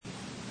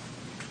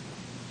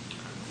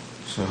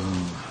So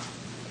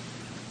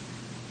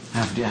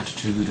have the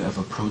attitude of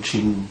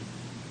approaching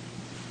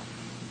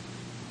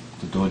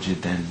the Dorje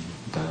Den,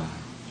 the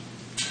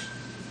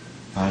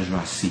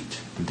Vajra seat,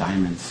 the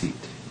diamond seat.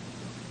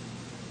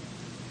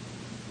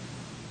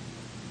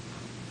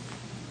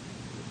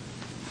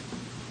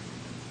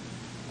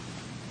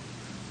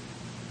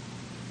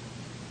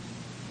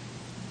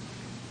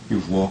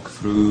 You've walked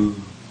through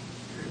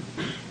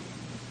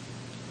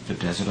the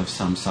desert of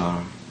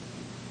samsara.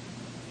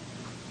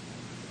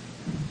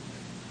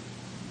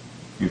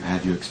 You've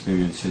had your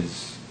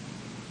experiences.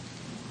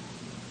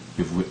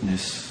 You've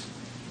witnessed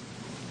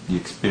the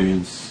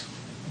experience.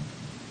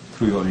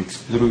 Through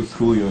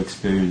your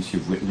experience,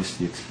 you've witnessed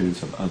the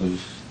experience of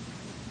others.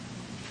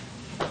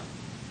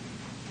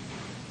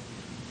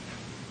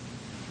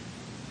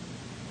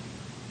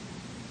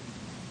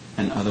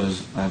 And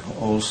others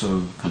have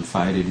also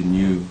confided in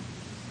you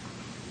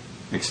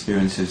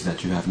experiences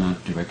that you have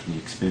not directly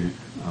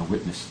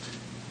witnessed.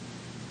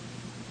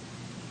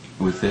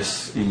 With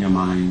this in your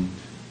mind,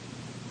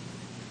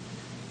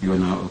 you are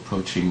now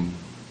approaching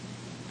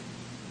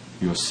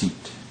your seat.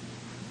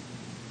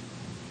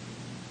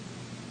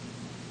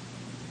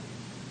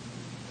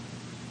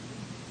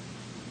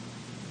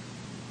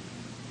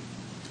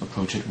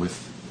 Approach it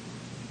with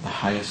the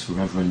highest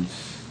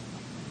reverence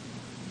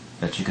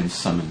that you can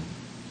summon.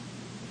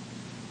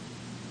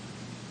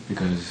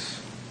 Because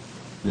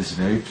this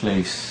very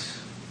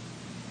place,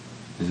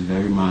 this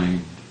very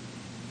mind,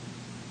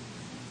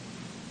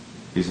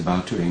 is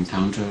about to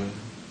encounter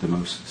the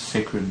most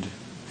sacred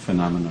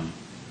phenomena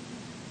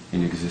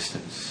in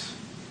existence.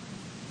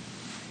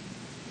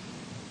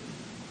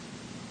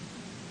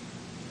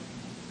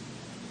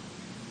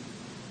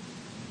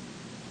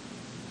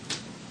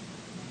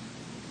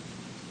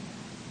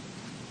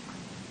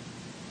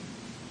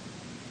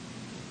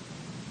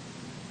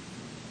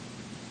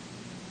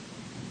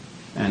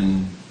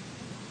 And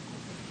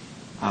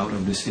out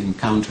of this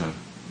encounter,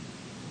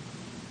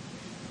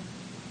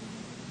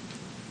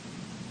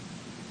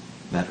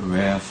 that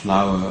rare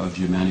flower of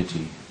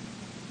humanity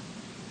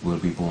will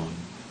be born.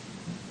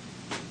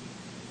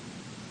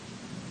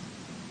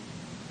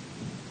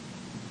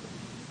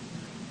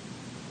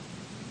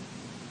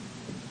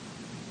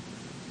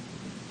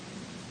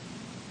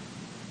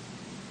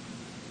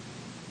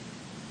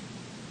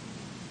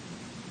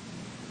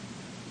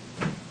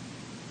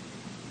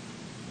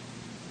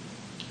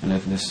 And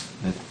let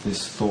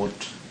this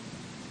thought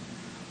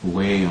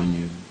weigh on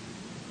you.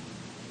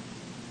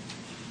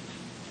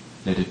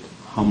 Let it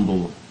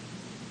humble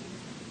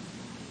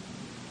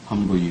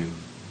you.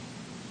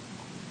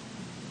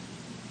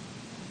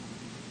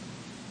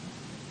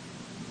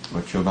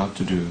 What you're about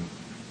to do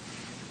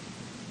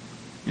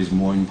is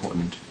more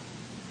important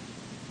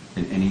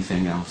than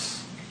anything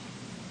else.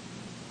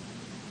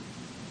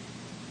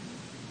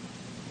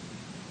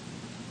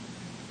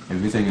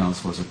 Everything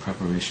else was a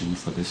preparation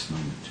for this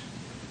moment.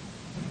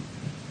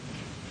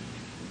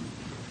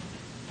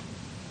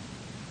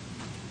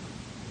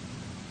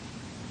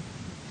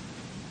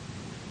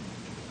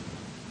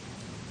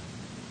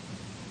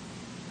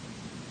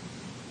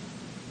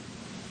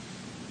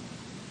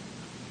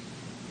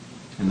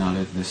 And now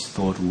let this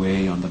thought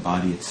weigh on the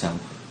body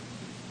itself.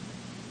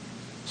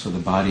 So the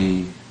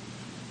body,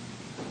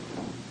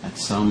 at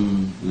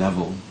some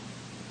level,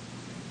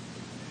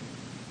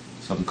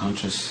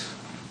 subconscious,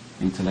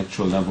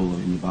 intellectual level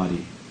in the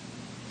body,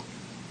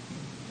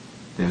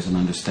 there's an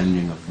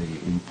understanding of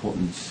the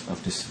importance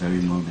of this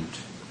very moment,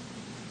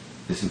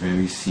 this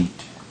very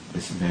seat,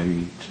 this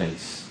very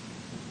place.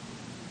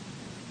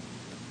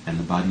 And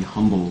the body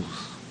humbles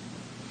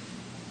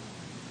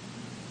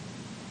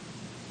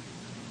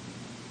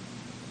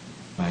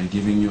by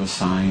giving you a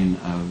sign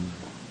of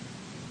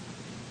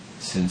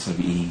sense of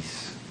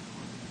ease.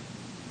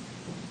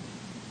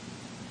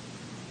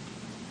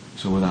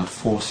 So without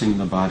forcing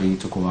the body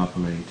to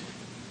cooperate,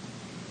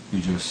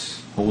 you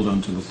just hold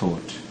on to the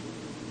thought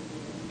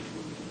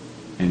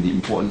and the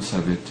importance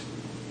of it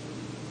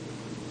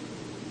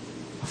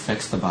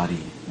affects the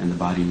body and the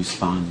body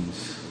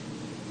responds.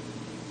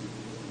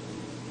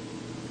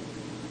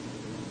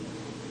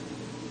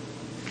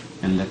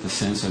 And let the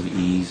sense of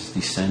ease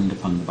descend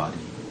upon the body.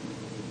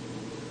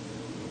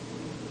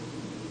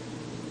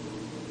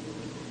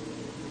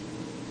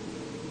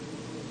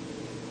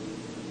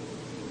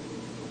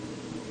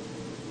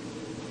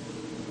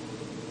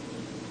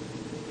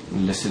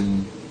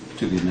 Listen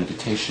to the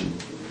meditation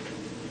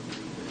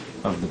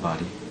of the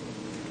body.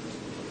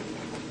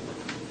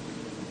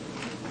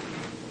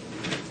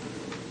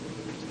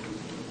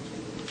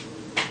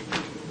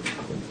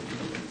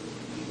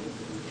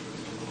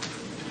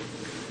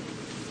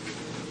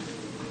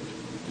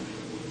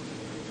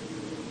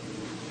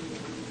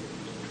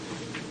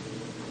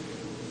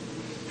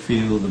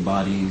 Feel the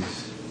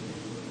body's,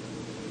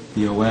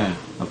 be aware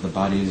of the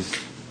body's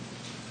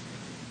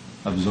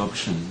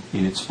absorption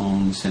in its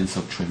own sense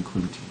of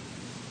tranquility.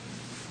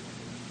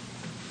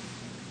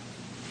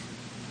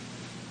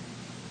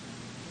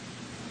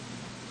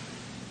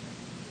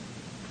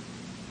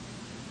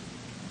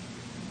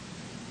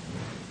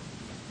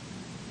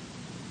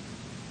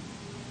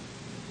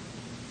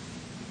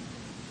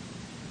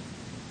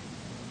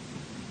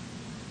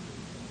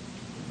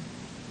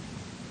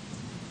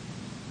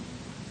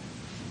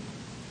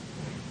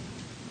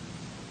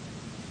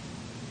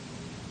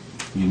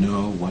 You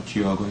know what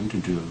you are going to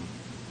do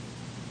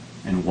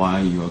and why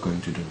you are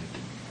going to do it.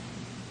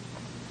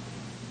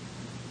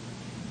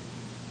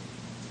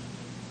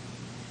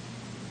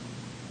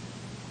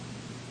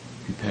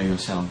 Prepare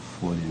yourself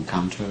for an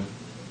encounter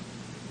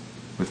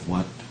with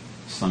what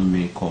some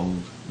may call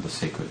the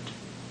sacred.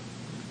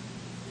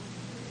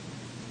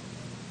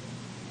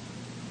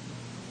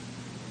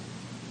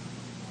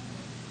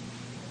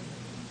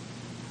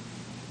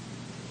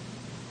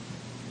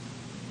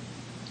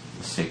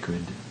 The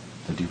sacred,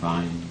 the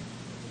divine,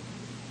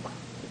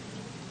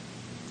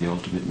 the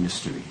ultimate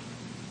mystery.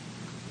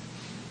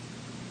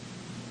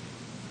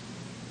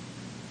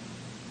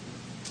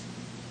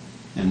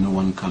 And no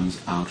one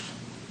comes out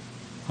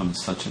from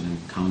such an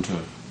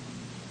encounter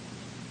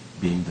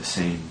being the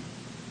same.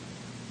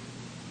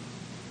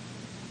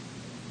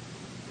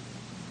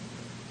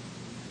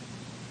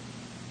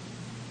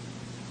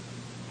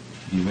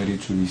 Be ready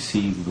to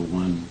receive the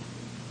one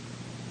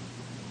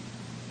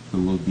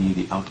who will be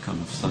the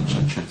outcome of such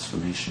a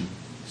transformation,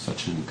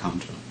 such an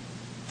encounter.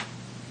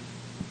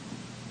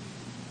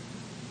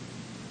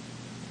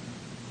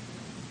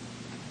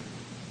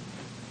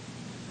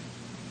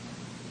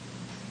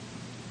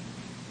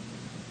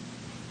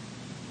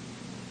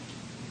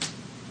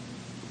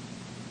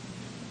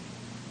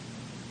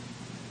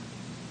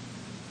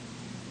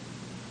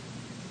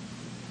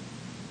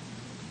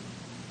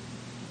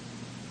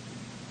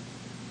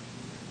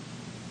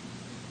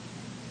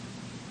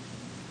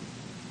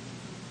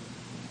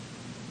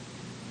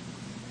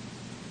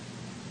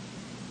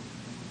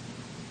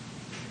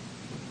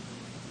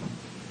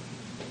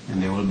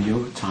 And there will be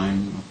over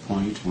time a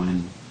point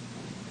when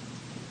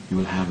you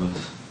will have an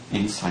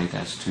insight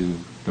as to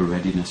the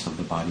readiness of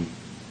the body.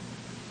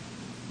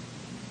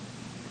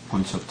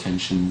 Points of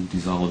tension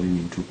dissolving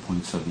into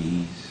points of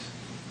ease.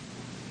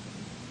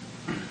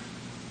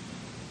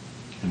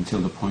 Until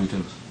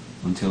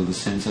the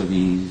sense of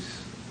ease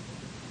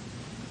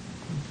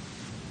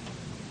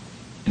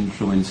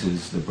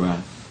influences the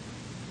breath.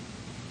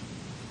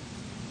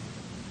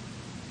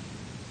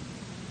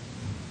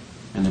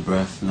 And the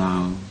breath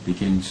now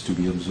begins to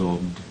be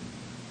absorbed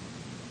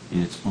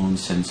in its own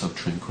sense of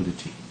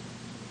tranquility.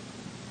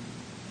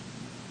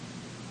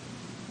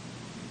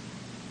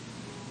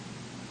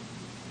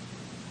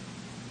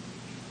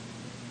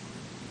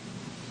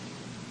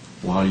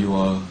 While you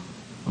are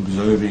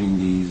observing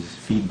these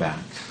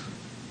feedbacks,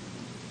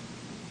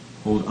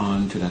 hold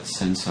on to that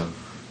sense of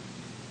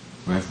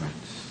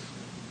reverence,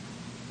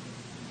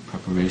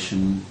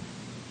 preparation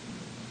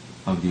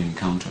of the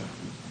encounter.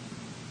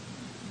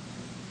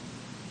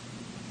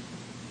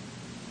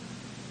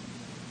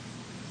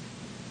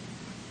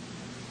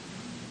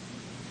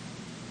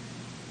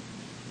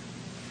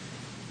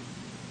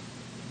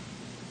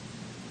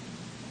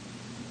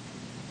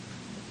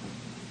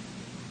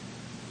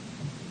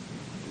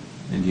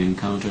 And the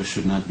encounter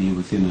should not be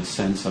within a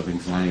sense of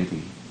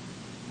anxiety,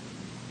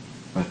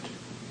 but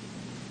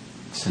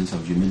a sense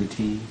of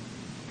humility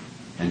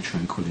and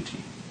tranquility.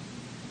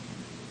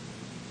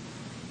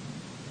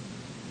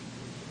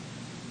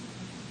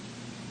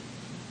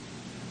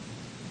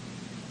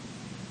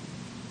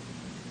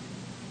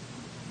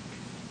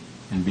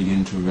 And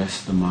begin to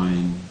rest the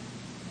mind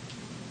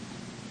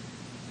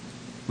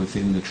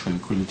within the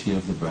tranquility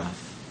of the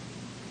breath.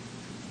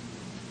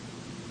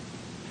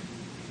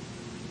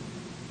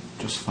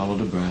 Just follow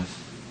the breath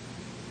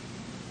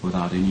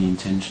without any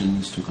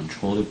intentions to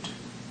control it,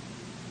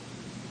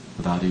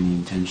 without any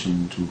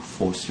intention to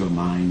force your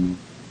mind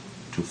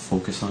to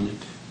focus on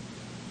it,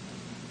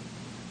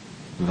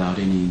 without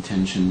any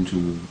intention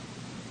to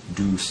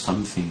do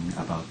something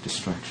about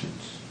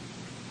distractions.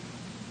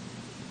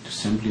 To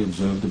simply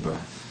observe the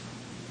breath,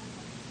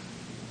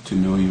 to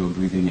know you are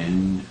breathing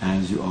in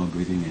as you are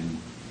breathing in,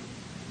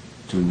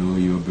 to know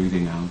you are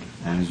breathing out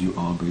as you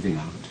are breathing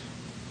out.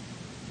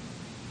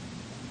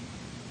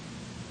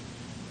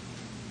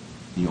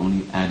 The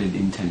only added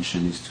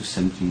intention is to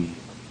simply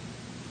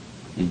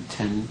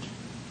intend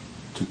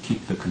to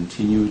keep the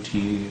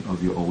continuity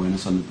of your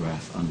awareness on the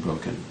breath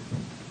unbroken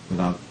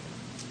without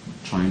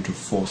trying to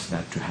force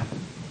that to happen.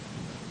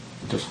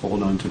 Just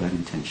hold on to that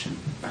intention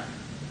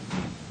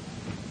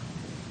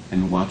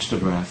and watch the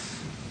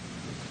breath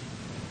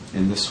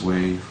in this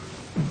way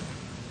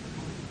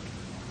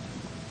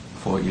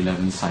for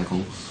 11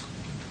 cycles.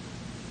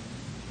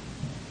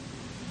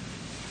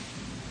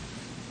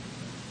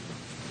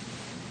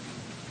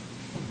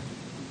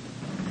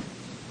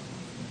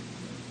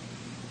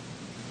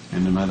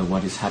 And no matter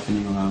what is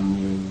happening around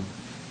you,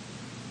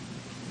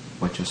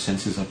 what your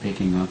senses are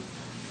picking up,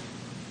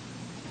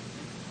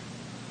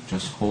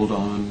 just hold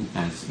on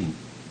as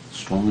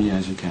strongly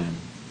as you can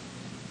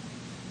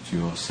to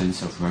your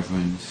sense of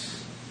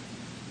reverence,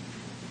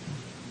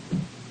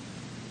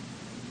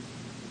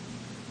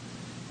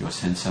 your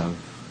sense of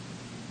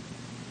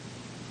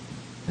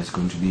there's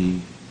going to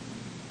be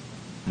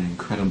an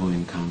incredible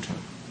encounter.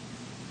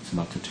 It's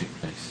about to take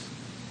place.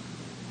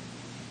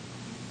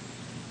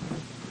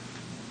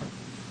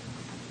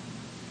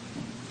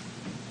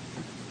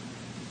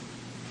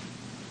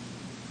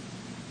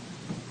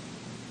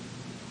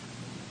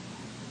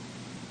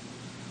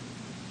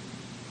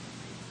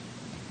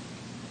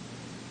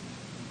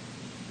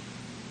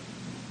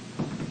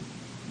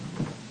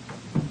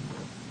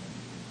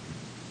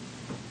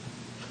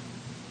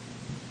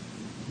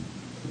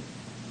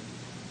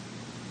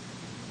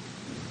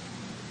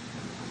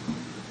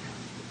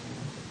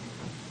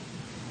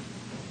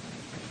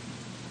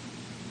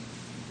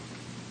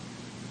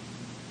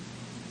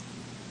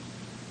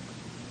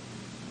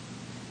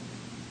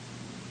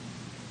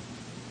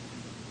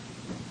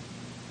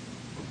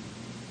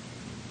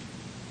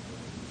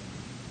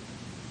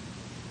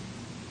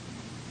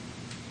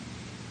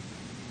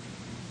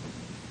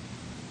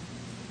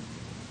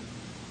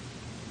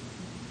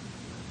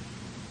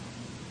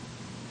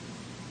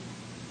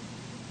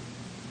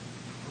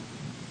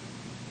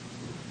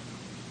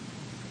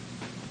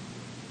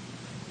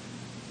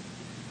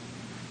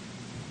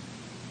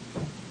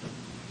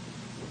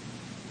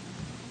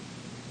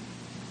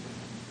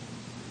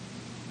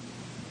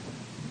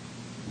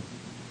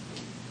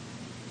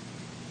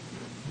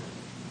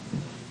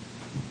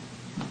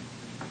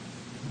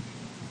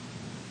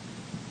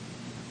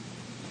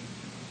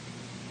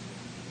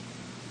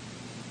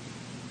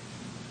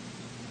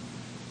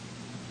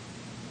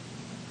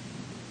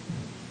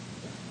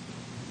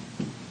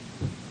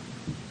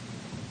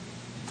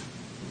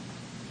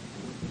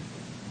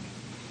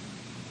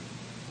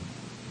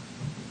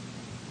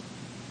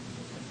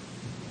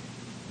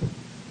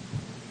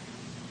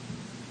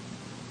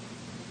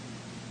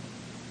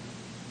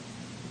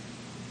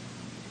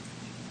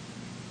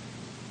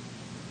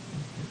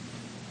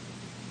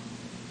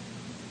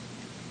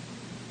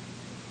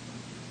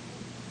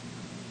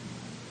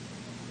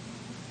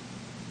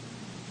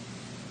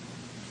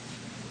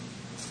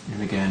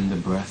 And again, the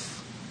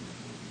breath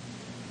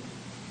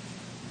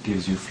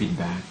gives you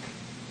feedback.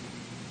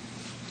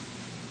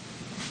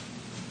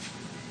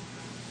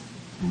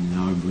 And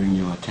now bring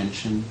your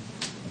attention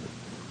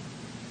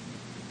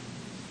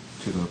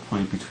to the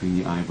point between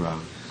the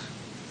eyebrows.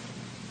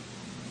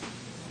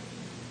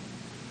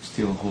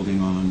 Still holding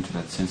on to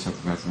that sense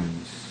of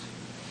reverence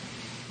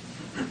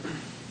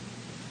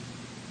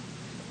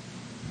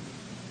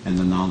and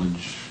the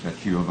knowledge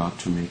that you're about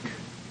to make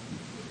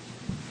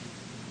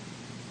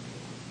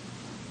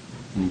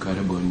an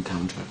incredible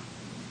encounter.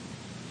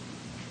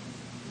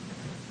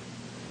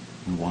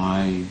 And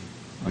why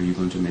are you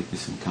going to make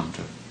this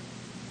encounter?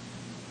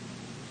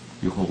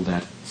 You hold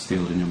that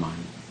still in your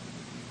mind.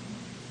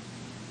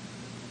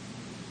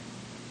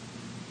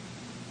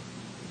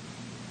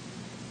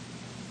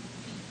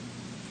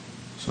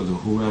 So the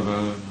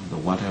whoever, the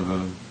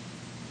whatever,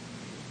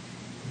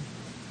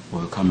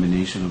 or a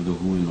combination of the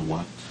who and the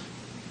what,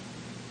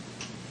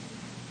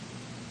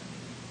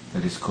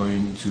 that is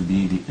going to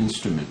be the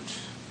instrument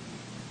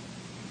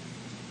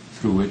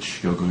through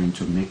which you're going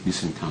to make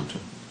this encounter.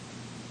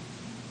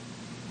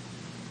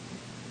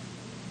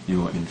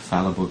 Your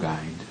infallible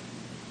guide.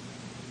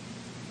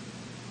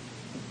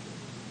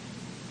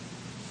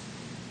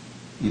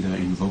 Either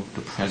invoke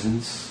the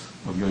presence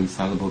of your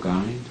infallible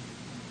guide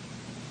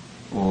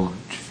or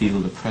feel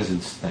the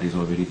presence that is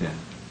already there.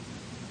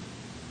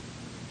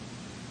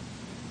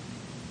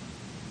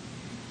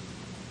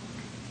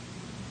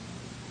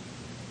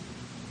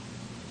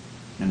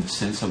 And the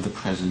sense of the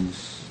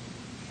presence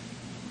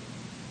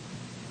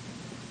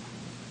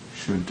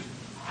should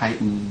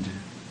heighten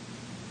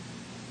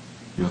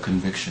your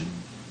conviction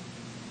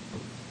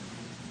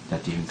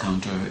that the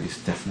encounter is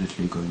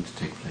definitely going to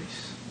take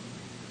place.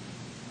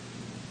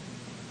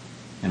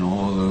 And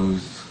all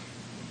those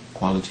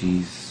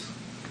qualities,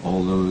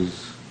 all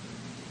those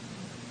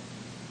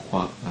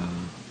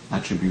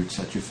attributes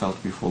that you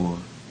felt before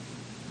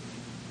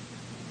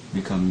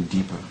become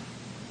deeper.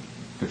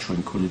 The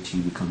tranquility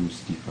becomes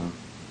deeper.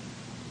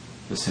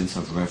 The sense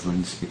of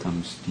reverence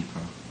becomes deeper.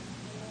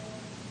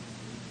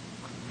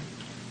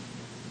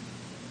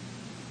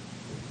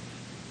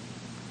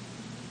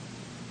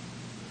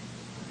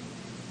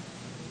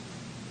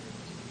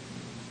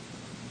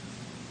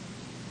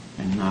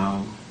 And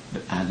now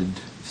the added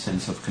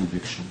sense of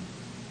conviction.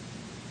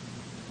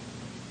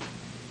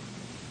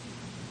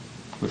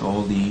 With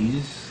all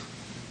these,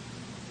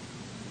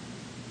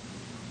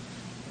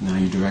 now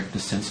you direct the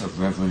sense of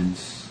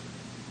reverence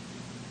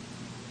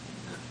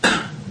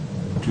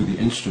to the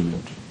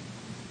instrument,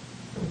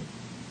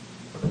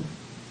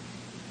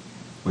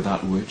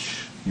 without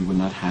which you could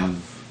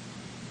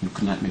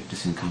not make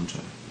this encounter.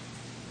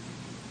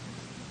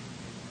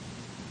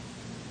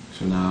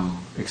 So now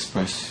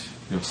express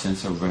your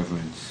sense of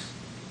reverence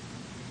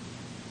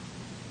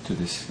to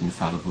this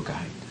infallible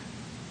guide.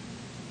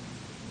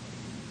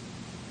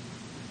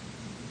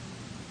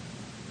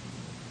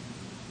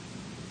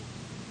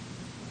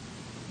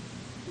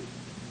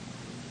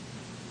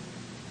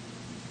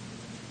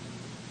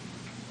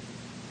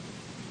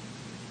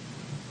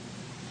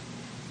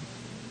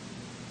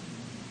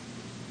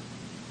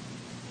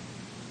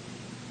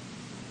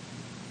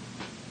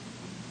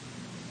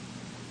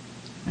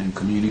 And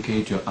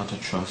communicate your utter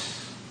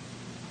trust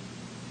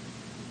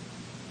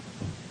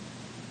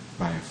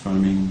by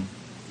affirming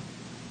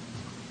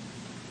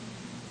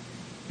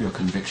your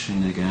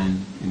conviction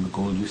again in the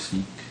goal you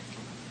seek,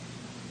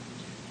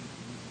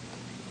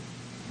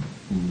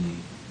 in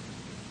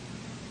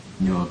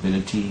your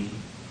ability,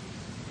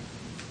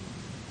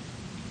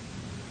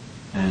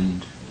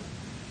 and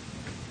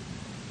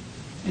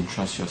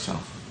entrust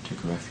yourself,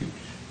 take refuge.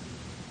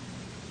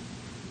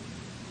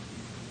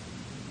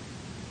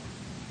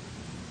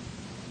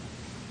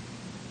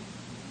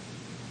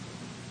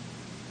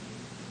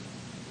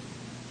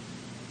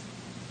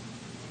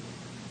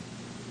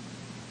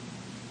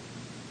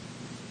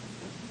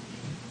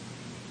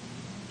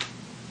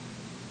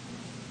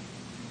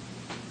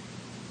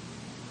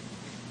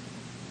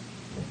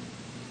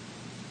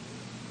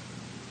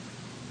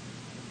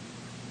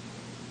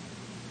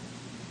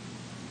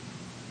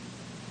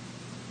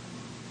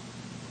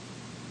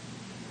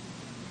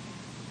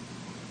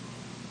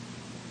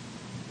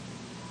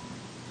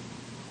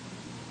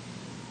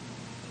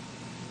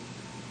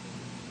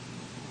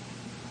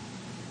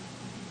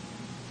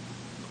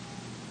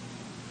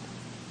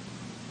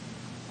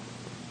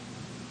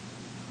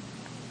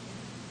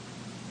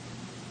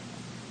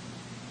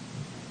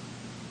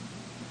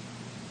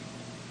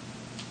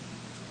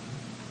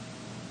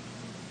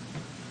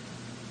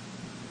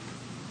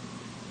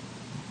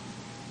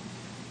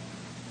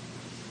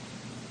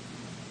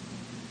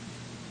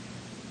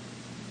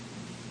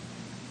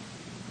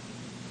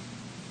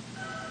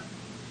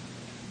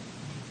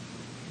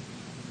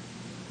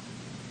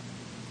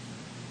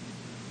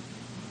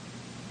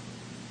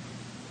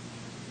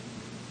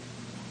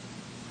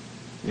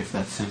 If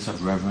that sense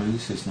of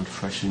reverence is not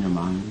fresh in your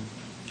mind,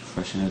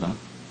 freshen it up.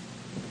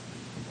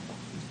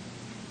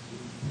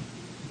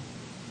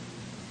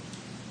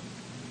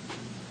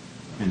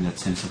 And that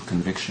sense of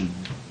conviction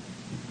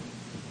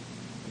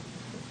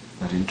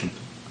that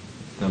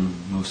the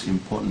most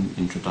important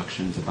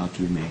introduction is about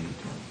to be made.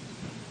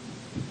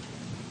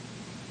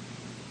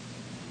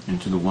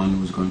 And to the one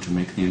who's going to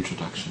make the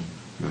introduction,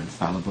 your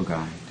infallible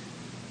guide,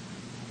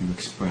 you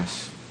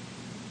express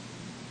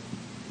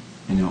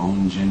in your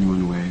own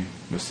genuine way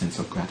your sense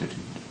of gratitude.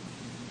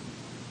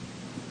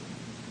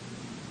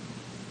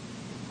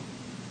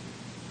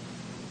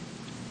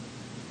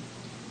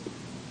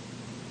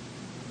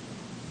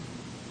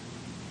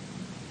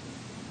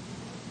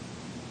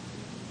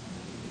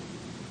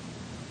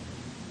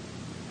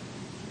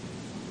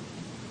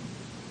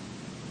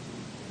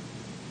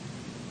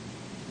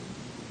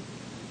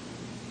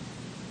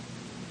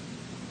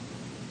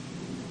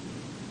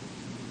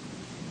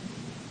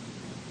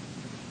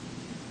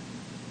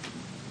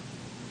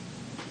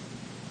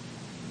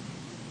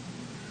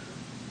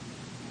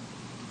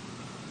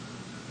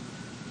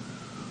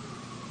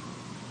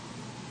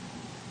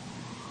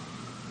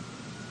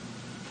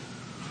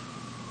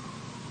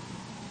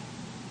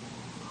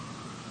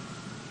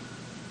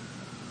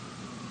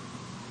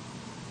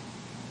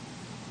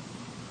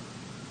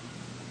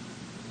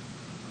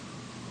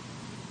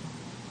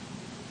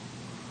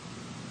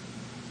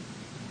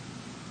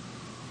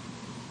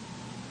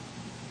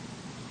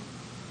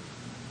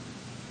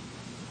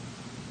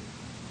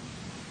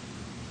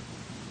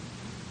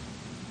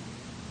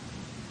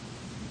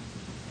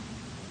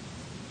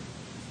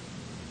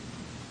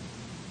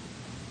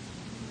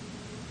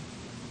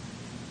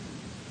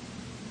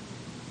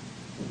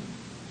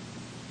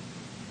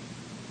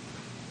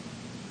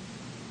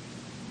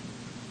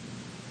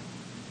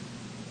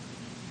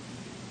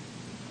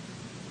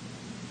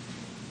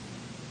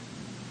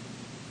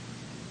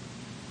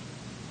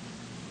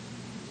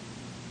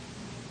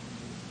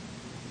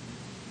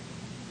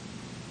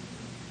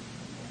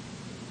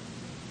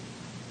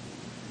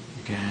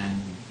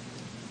 Again,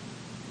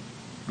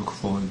 look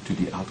forward to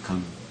the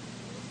outcome,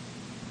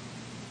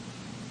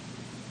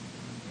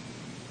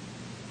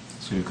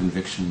 so your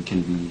conviction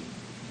can be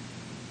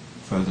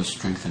further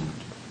strengthened.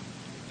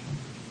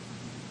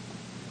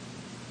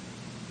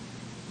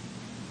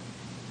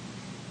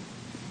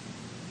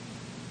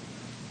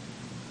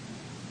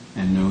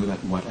 And know that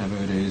whatever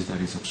it is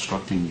that is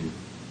obstructing you,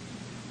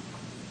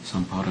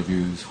 some part of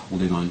you is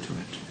holding on to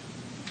it.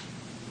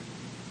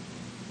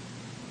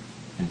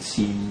 And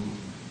seeing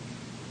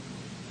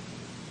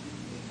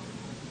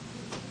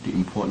the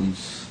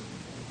importance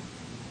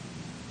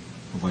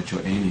of what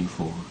you're aiming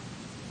for,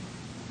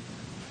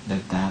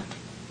 let that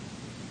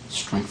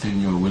strengthen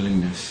your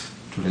willingness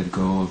to let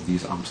go of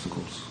these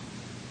obstacles.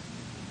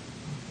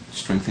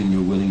 Strengthen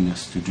your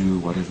willingness to do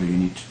whatever you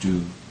need to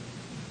do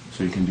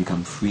so you can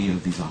become free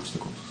of these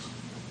obstacles.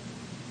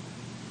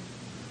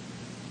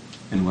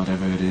 And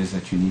whatever it is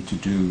that you need to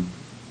do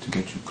to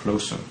get you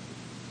closer,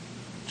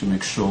 to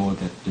make sure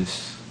that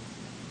this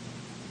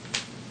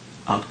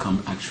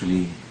outcome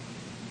actually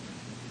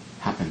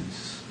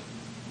happens,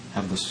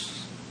 have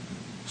this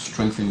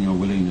strengthen your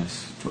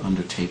willingness to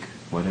undertake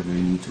whatever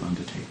you need to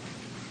undertake.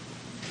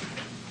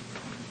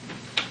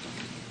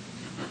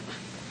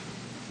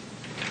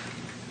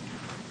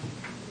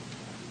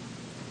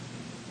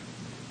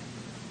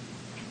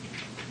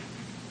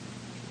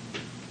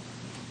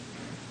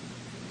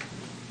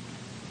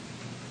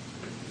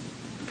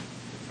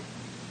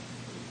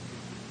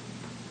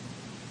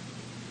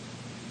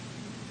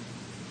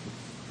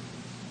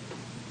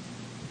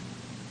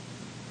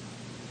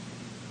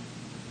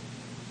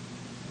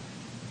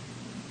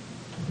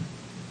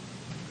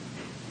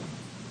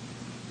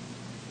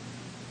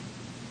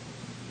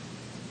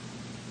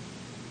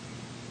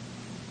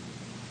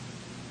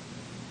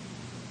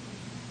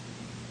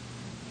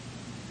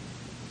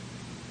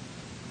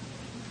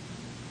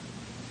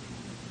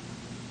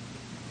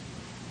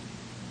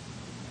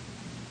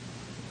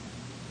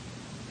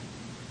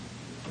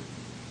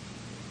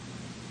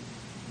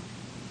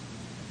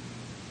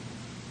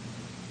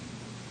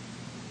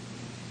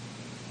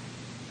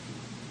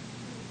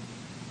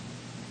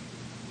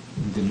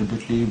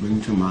 Deliberately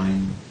bring to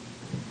mind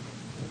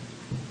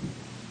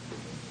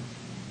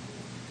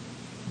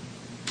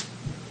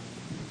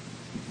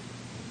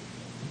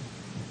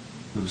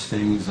those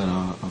things that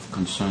are of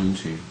concern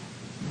to you,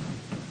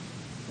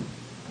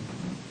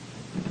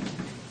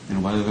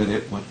 and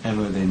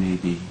whatever they may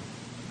be,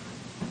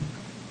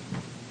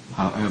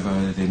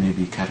 however they may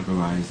be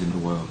categorized in the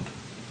world.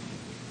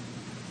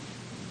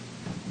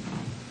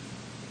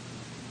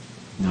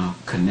 Now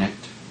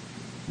connect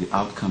the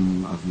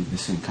outcome of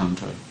this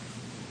encounter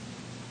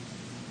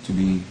to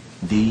be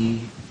the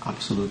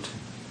absolute,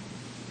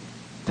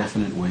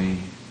 definite way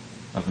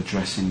of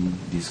addressing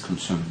these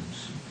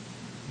concerns.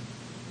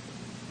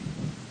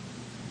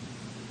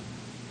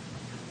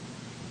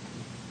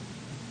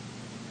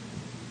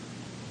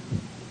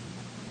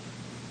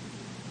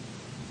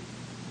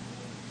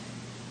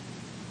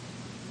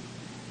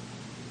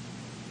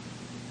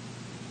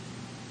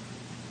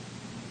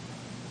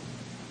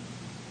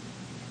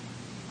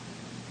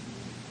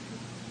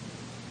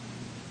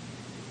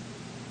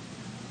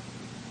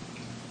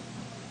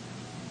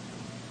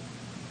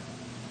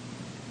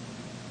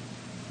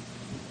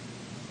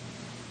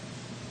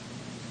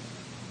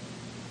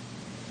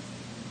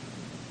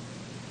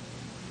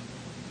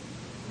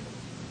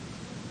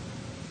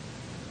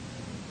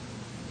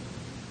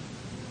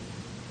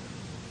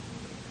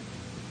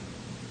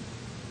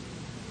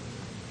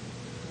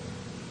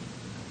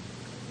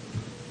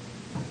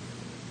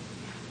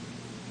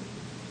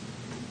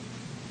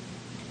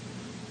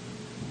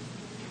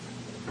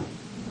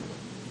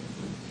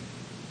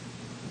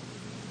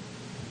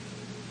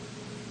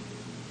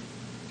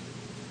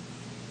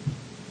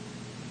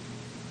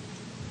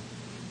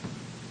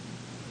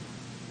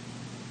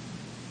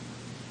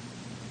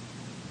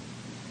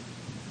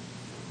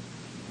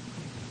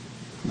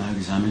 Now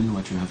examine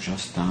what you have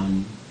just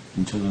done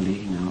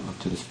internally now up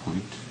to this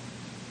point.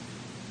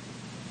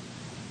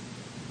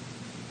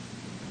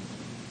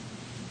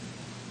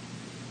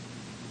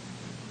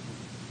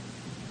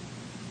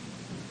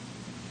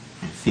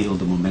 And feel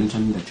the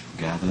momentum that you've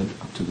gathered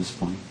up to this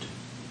point.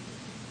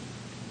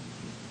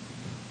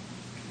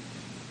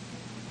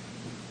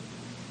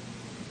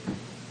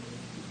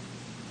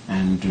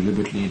 And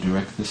deliberately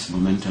direct this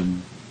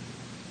momentum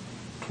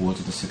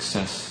towards the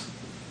success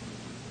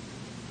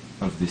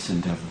of this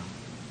endeavor.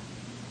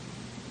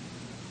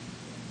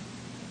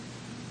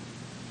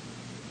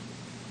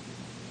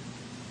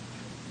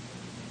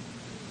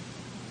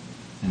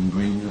 And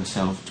bring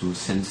yourself to a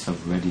sense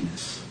of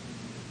readiness.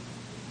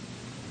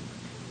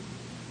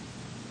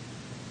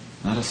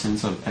 Not a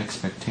sense of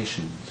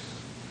expectations,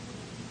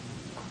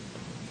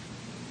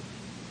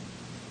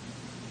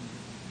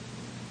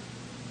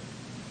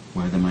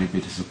 where there might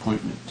be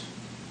disappointment,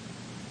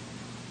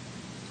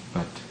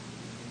 but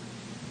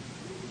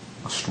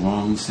a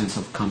strong sense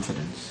of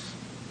confidence.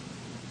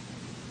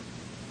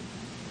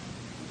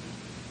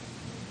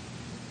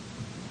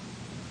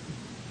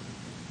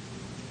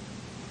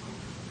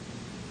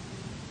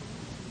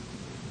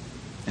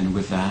 And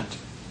with that,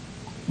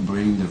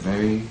 bring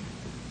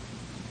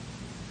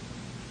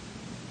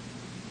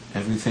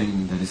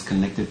everything that is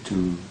connected to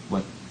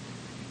what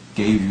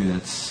gave you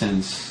that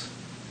sense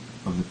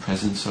of the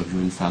presence of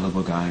your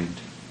infallible guide,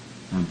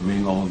 and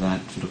bring all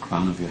that to the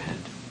crown of your head.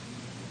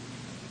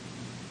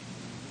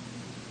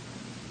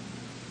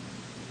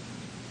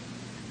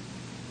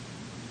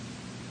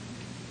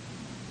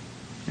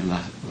 And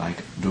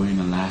like doing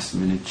a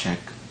last-minute check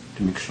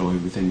to make sure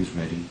everything is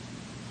ready.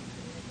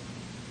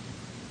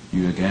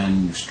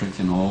 You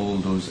strengthen all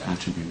those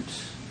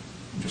attributes.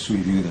 Just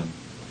review them.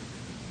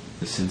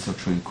 The sense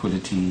of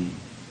tranquility,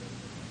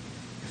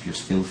 if you're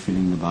still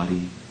feeling the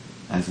body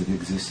as it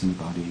exists in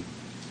the body.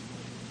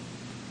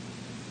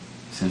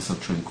 Sense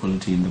of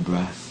tranquility in the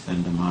breath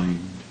and the mind.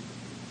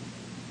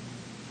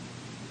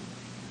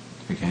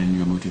 Again,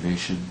 your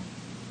motivation.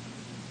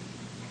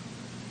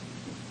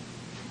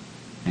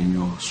 And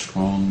your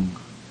strong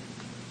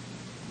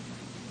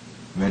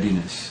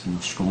readiness and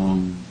your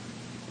strong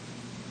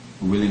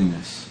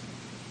willingness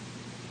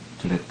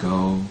to let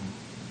go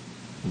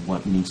of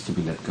what needs to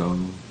be let go.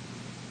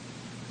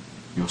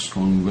 Your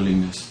strong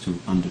willingness to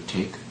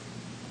undertake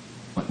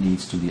what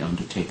needs to be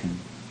undertaken.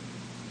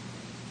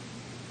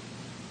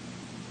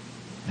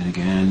 And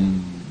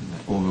again,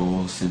 that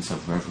overall sense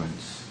of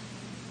reverence.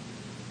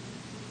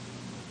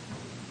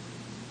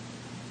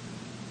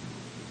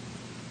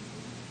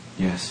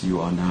 Yes,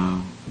 you are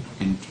now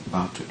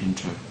about to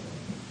enter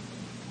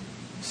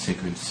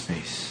sacred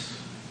space.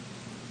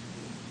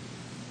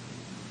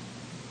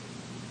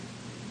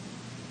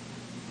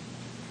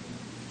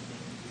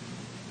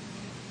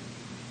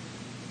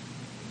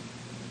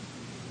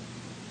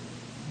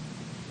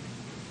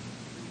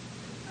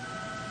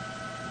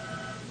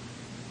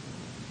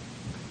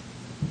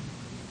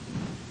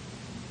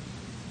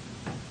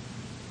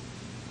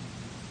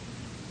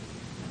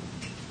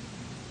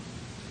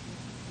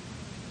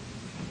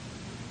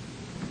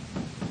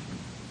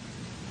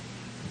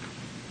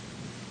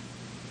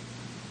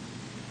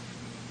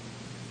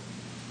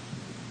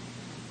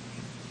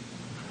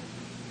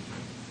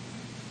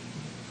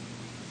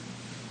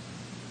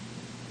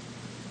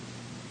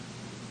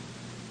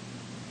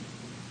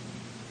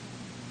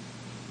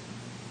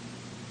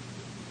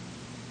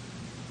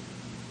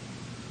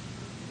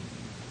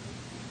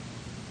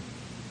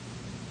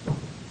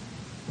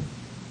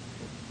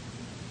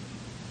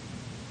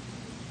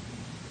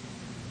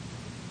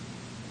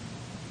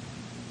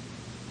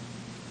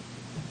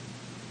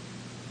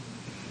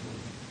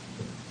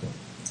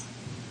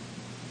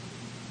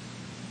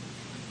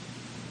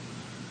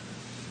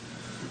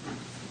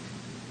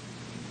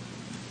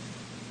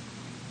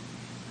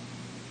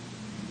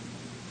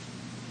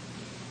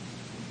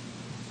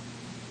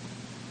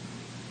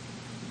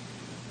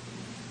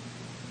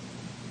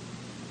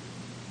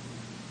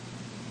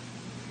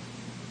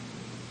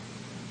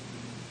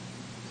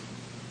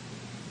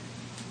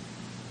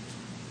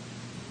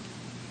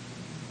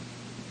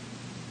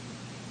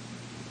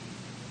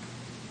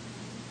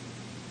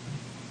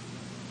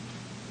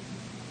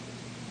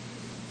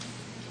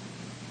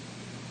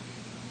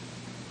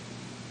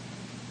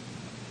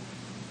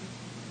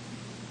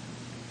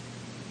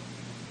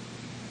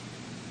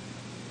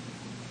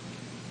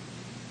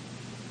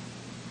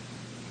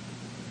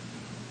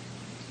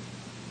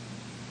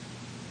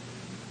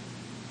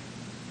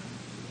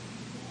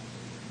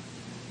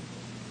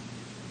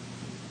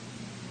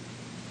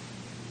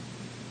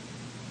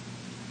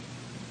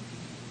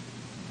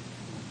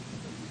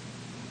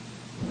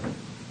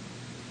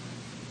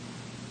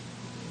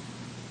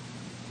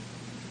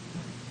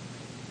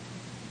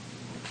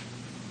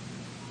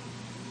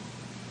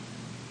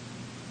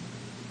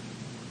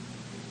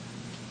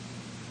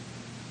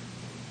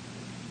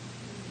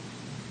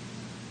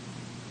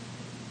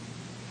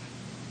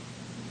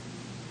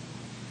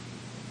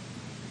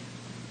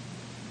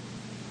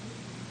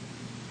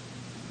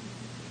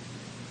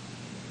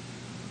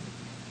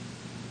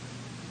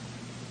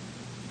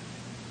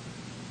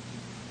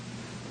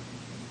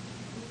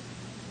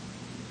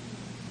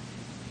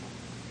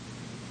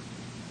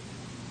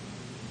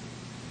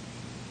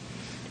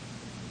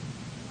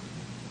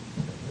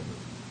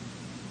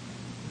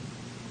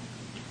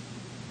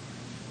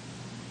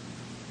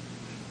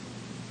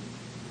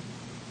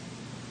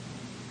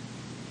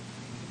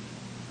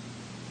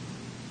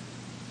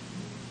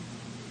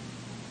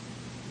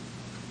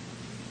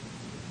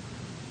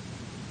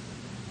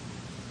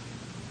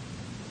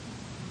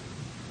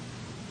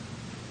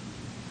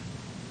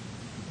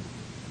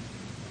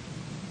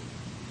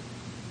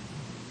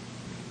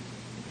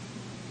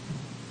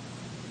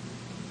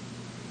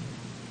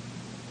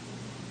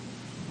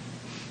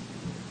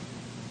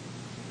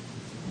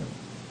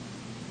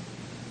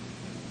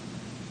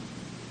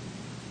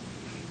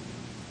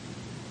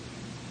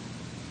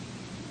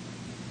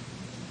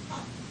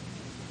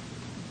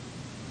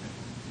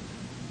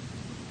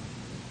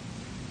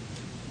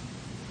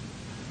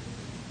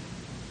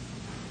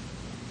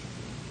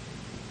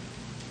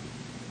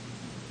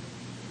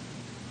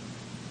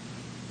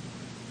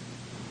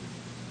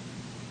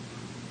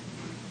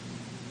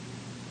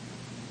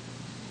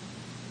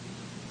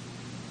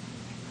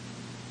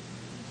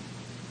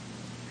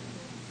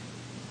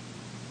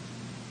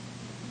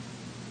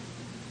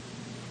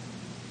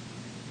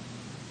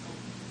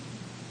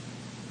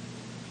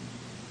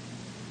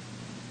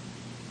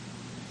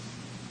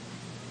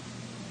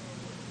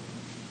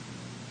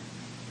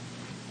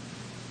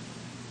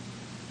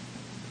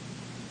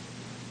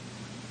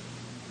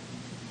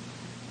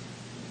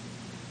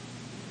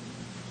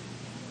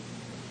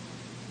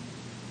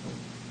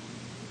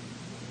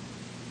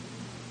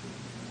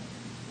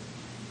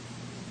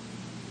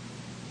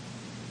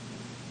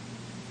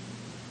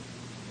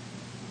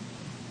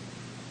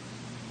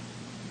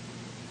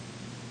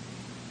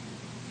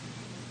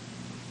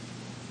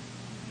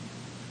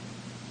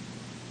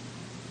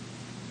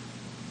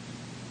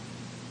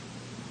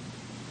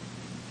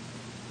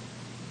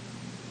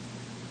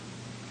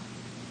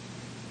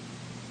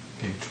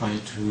 try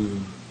to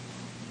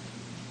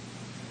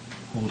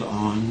hold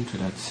on to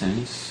that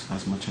sense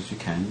as much as you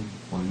can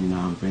while you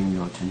now bring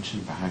your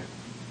attention back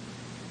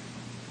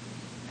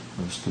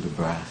first to the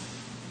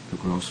breath, the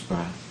gross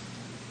breath,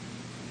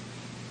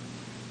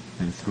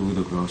 and through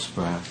the gross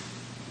breath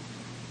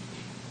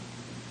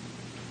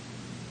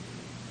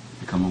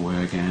become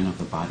aware again of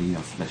the body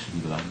of flesh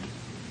and blood.